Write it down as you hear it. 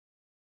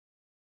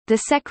the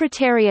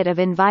Secretariat of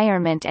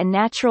Environment and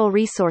Natural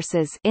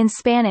Resources, in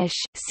Spanish,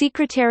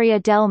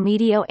 Secretaría del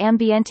Medio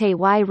Ambiente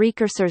y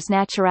Recursos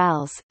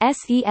Naturales,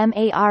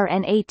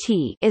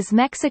 SEMARNAT, is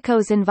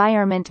Mexico's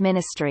environment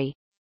ministry.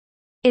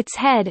 Its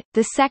head,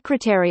 the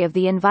Secretary of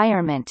the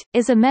Environment,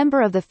 is a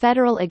member of the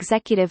Federal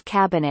Executive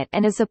Cabinet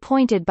and is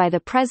appointed by the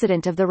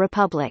President of the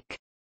Republic.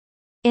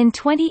 In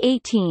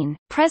 2018,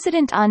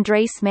 President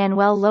Andrés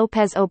Manuel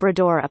López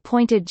Obrador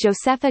appointed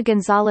Josefa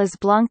González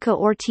Blanco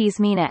Ortiz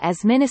Mina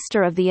as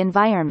Minister of the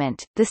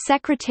Environment. The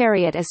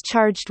Secretariat is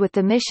charged with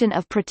the mission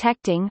of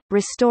protecting,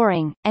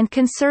 restoring, and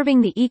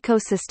conserving the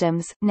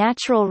ecosystems,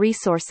 natural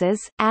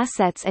resources,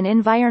 assets and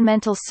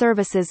environmental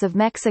services of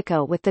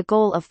Mexico with the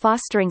goal of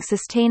fostering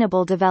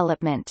sustainable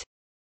development.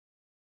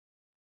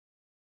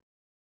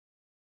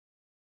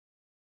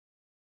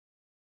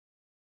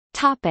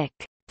 Topic: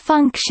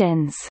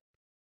 Functions.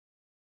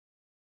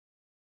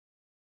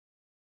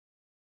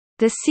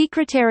 The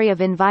Secretary of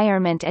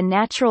Environment and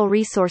Natural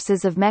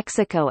Resources of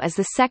Mexico is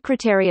the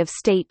Secretary of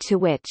State to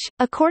which,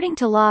 according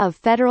to Law of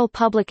Federal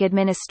Public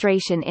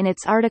Administration in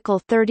its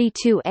Article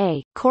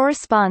 32A,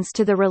 corresponds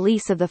to the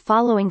release of the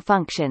following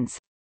functions: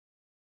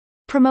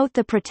 promote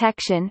the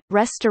protection,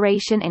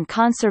 restoration and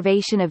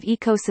conservation of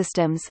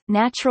ecosystems,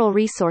 natural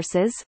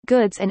resources,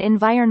 goods and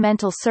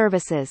environmental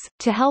services,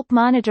 to help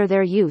monitor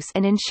their use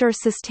and ensure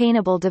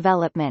sustainable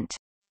development.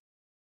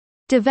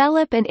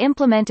 Develop and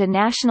implement a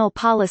national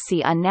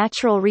policy on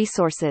natural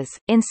resources,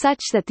 in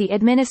such that the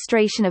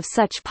administration of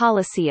such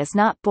policy is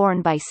not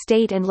borne by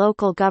state and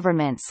local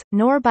governments,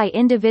 nor by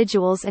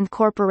individuals and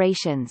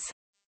corporations.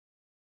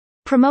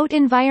 Promote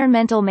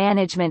environmental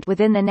management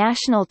within the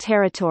national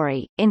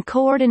territory, in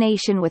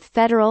coordination with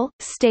federal,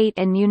 state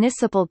and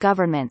municipal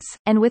governments,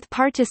 and with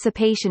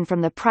participation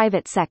from the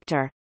private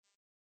sector.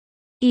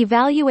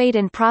 Evaluate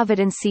and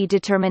providency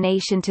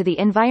determination to the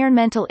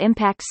environmental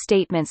impact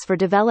statements for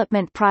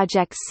development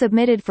projects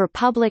submitted for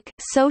public,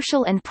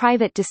 social and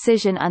private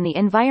decision on the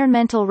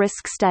environmental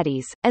risk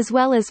studies, as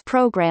well as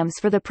programs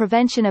for the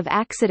prevention of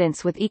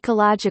accidents with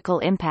ecological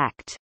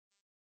impact.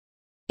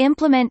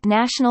 Implement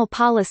national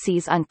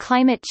policies on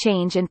climate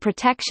change and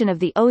protection of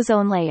the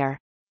ozone layer.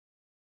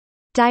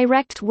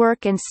 Direct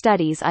work and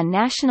studies on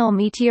national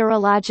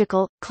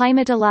meteorological,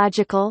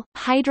 climatological,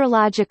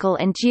 hydrological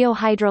and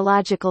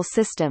geohydrological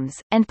systems,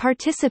 and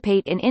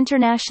participate in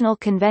international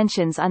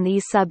conventions on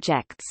these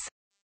subjects.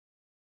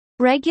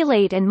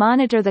 Regulate and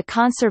monitor the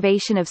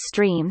conservation of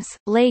streams,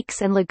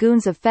 lakes and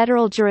lagoons of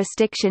federal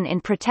jurisdiction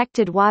in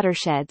protected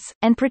watersheds,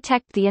 and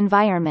protect the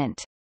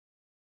environment.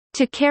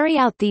 To carry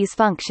out these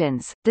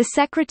functions, the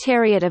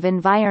Secretariat of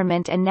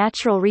Environment and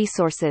Natural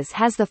Resources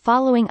has the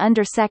following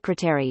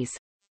undersecretaries: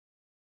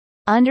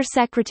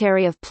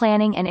 Undersecretary of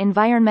Planning and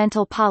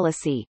Environmental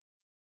Policy,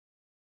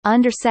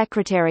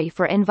 Undersecretary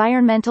for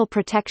Environmental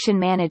Protection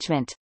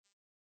Management,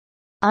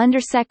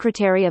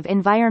 Undersecretary of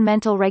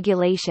Environmental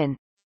Regulation,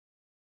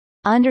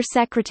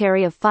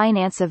 Undersecretary of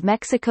Finance of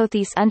Mexico.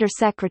 These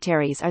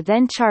undersecretaries are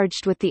then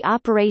charged with the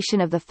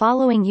operation of the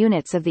following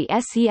units of the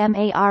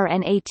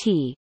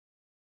SEMARNAT: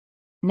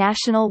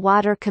 National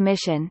Water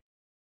Commission,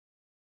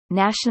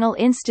 National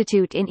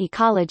Institute in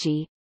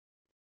Ecology,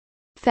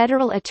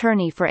 Federal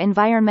Attorney for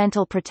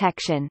Environmental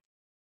Protection,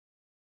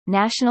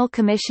 National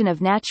Commission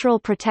of Natural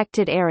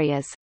Protected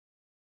Areas,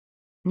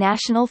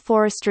 National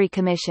Forestry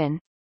Commission,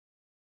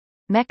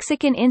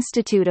 Mexican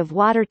Institute of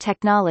Water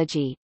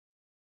Technology,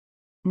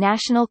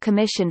 National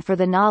Commission for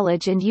the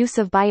Knowledge and Use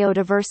of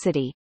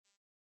Biodiversity.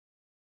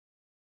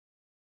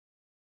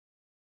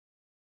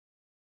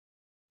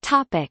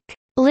 Topic: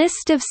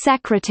 List of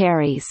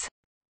Secretaries.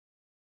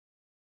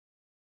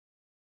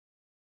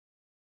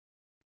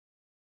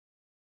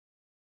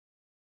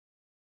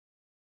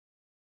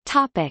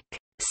 Topic: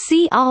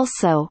 See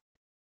also: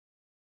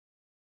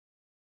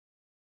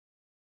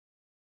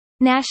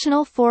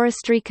 National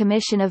Forestry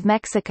Commission of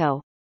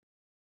Mexico.